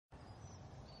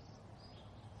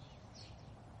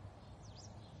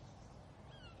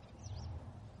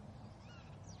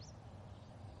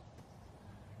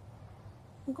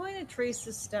I'm going to trace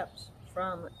the steps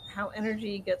from how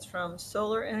energy gets from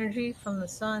solar energy from the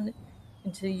sun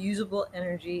into usable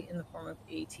energy in the form of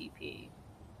ATP.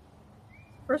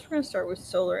 First, we're going to start with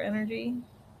solar energy.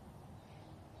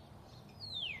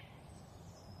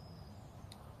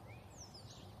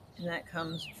 And that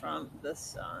comes from the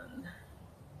sun.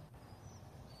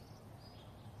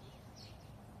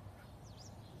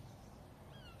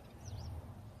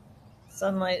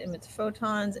 Sunlight emits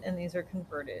photons, and these are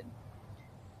converted.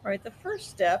 All right, the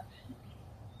first step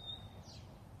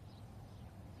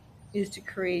is to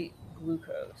create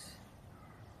glucose.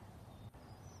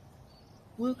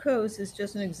 Glucose is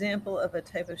just an example of a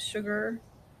type of sugar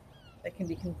that can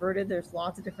be converted. There's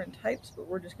lots of different types, but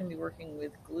we're just going to be working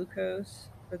with glucose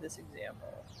for this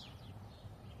example.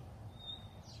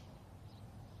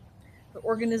 The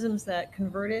organisms that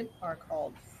convert it are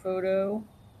called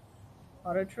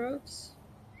photoautotrophs.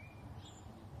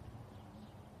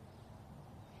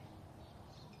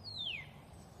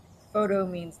 Photo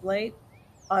means light,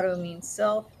 auto means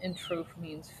self, and troph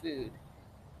means food.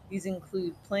 These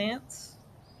include plants,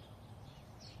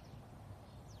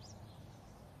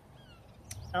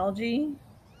 algae,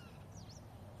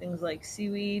 things like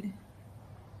seaweed,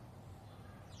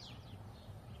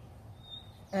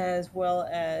 as well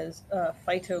as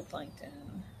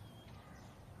phytoplankton.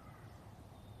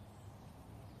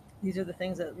 These are the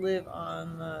things that live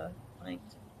on the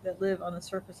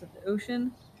surface of the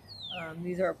ocean.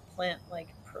 These are plant-like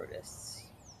protists.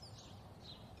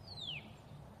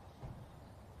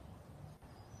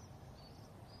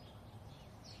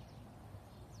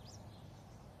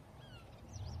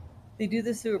 They do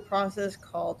this through a process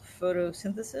called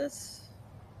photosynthesis,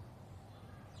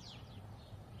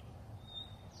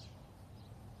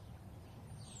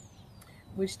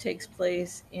 which takes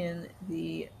place in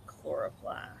the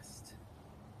chloroplast.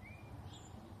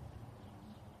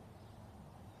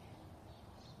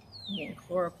 Again,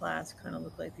 chloroplasts kind of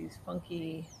look like these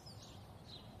funky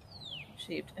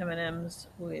shaped M&Ms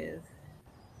with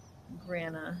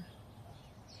grana.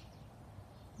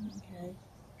 Okay.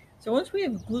 So once we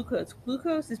have glucose,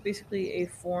 glucose is basically a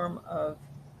form of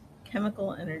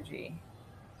chemical energy.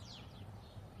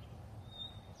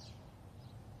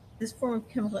 This form of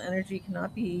chemical energy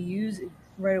cannot be used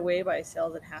right away by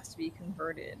cells. It has to be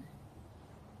converted.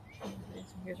 Okay,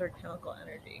 so here's our chemical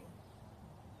energy.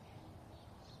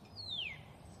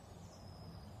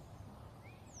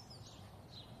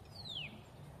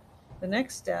 The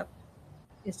next step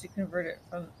is to convert it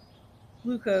from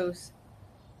glucose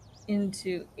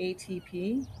into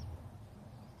ATP.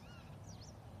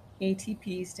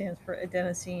 ATP stands for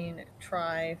adenosine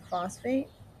triphosphate,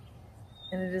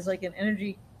 and it is like an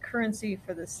energy currency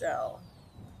for the cell.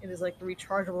 It is like a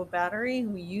rechargeable battery.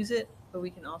 We use it, but we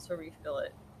can also refill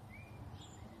it.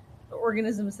 The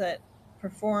organisms that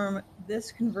perform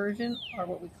this conversion are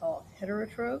what we call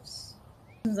heterotrophs.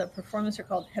 Organisms that perform this are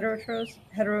called heterotrophs.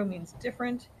 Hetero means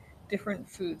different, different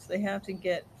foods. They have to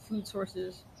get food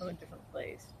sources from a different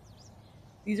place.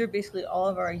 These are basically all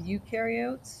of our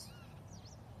eukaryotes,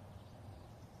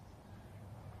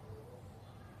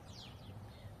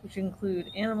 which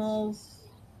include animals,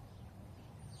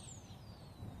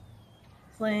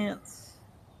 plants,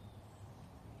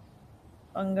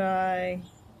 fungi,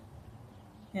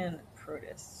 and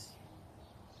protists.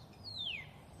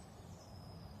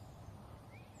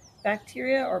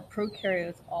 Bacteria or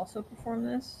prokaryotes also perform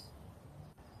this.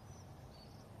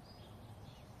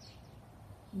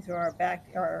 These are our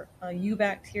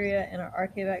eubacteria and our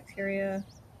archaebacteria.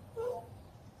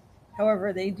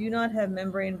 However, they do not have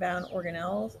membrane-bound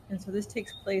organelles, and so this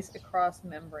takes place across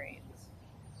membranes.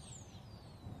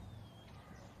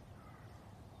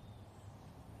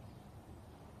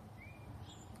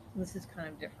 This is kind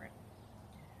of different.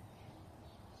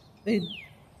 So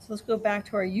let's go back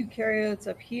to our eukaryotes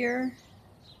up here.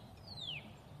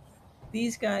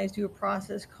 These guys do a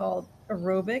process called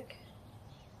aerobic,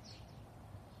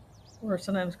 or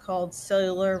sometimes called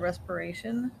cellular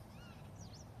respiration.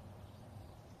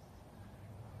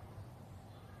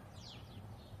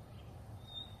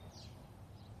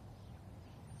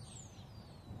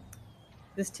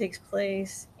 This takes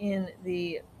place in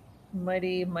the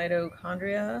mighty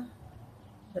mitochondria,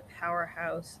 the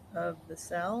powerhouse of the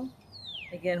cell.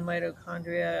 Again,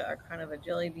 mitochondria are kind of a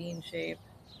jelly bean shape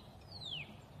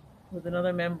with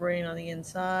another membrane on the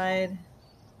inside,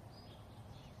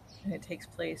 and it takes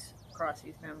place across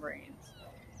these membranes.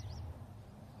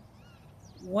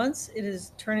 Once it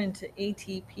is turned into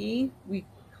ATP, we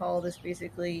call this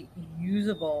basically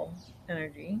usable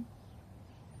energy.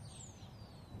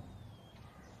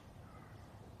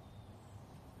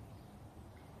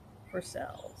 For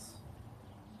cells.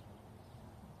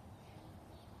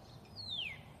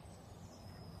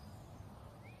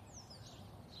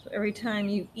 So every time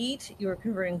you eat, you're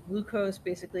converting glucose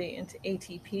basically into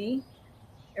ATP.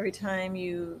 Every time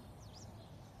you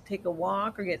take a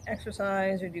walk or get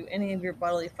exercise or do any of your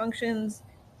bodily functions,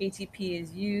 ATP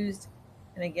is used.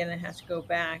 And again, it has to go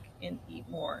back and eat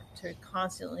more to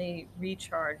constantly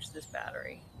recharge this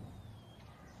battery.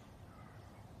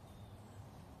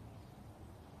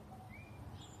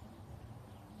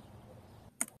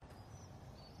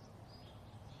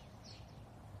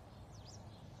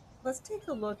 Let's take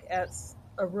a look at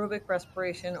aerobic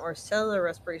respiration or cellular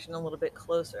respiration a little bit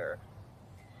closer.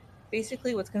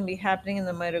 Basically, what's going to be happening in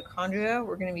the mitochondria,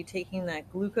 we're going to be taking that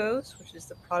glucose, which is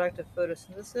the product of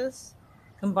photosynthesis,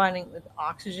 combining it with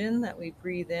oxygen that we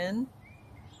breathe in.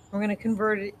 We're going to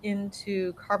convert it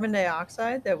into carbon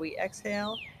dioxide that we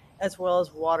exhale, as well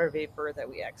as water vapor that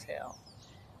we exhale.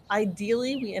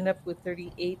 Ideally, we end up with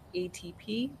 38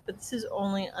 ATP, but this is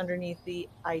only underneath the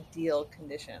ideal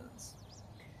conditions.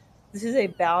 This is a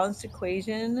balanced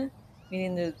equation,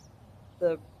 meaning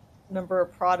the number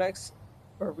of products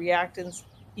or reactants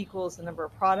equals the number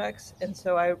of products. And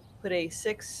so I put a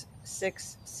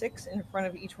 666 in front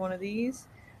of each one of these.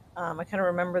 I kind of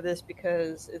remember this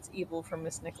because it's evil for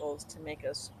Miss Nichols to make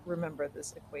us remember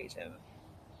this equation.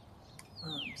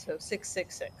 So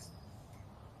 666.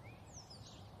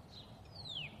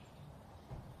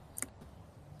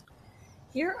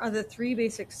 Here are the three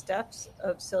basic steps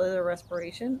of cellular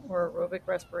respiration or aerobic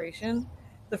respiration.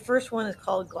 The first one is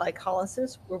called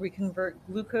glycolysis, where we convert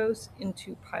glucose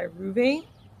into pyruvate.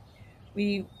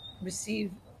 We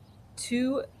receive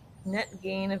 2 net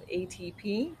gain of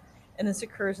ATP, and this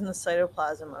occurs in the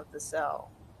cytoplasm of the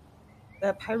cell.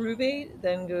 That pyruvate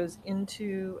then goes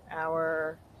into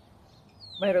our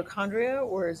mitochondria,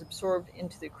 or is absorbed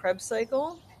into the Krebs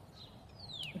cycle,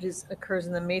 which occurs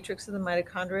in the matrix of the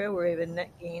mitochondria, where we have a net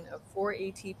gain of 4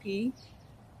 ATP.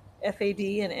 FAD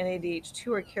and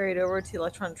NADH2 are carried over to the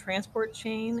electron transport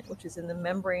chain, which is in the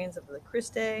membranes of the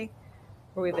cristae,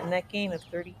 where we have a net gain of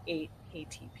 38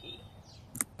 ATP.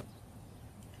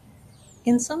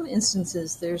 In some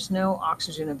instances, there's no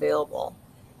oxygen available.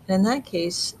 And in that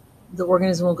case, the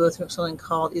organism will go through something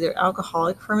called either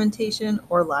alcoholic fermentation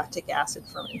or lactic acid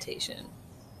fermentation.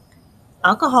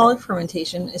 Alcoholic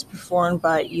fermentation is performed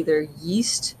by either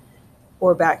yeast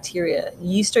or bacteria.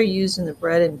 Yeast are used in the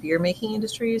bread and beer making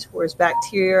industries, whereas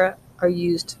bacteria are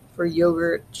used for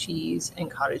yogurt, cheese,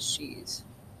 and cottage cheese.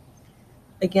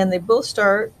 Again, they both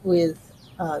start with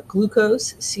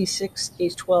glucose,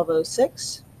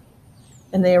 C6H12O6,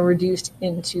 and they are reduced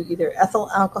into either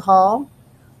ethyl alcohol,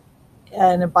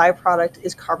 and a byproduct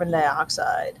is carbon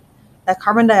dioxide. That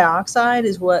carbon dioxide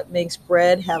is what makes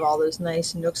bread have all those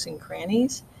nice nooks and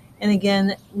crannies. And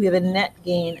again, we have a net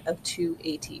gain of 2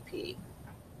 ATP.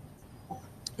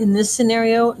 In this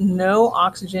scenario, no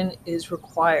oxygen is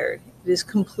required. It is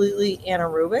completely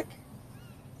anaerobic.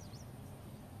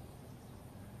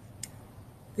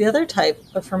 The other type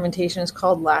of fermentation is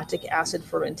called lactic acid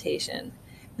fermentation.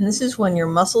 And this is when your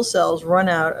muscle cells run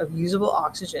out of usable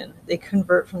oxygen. They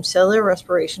convert from cellular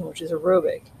respiration, which is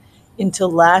aerobic, into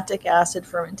lactic acid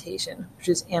fermentation, which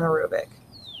is anaerobic.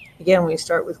 Again, we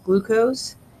start with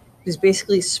glucose. It is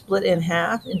basically split in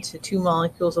half into 2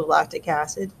 molecules of lactic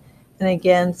acid. And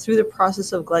again, through the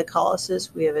process of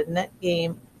glycolysis, we have a net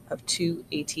gain of 2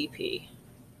 ATP.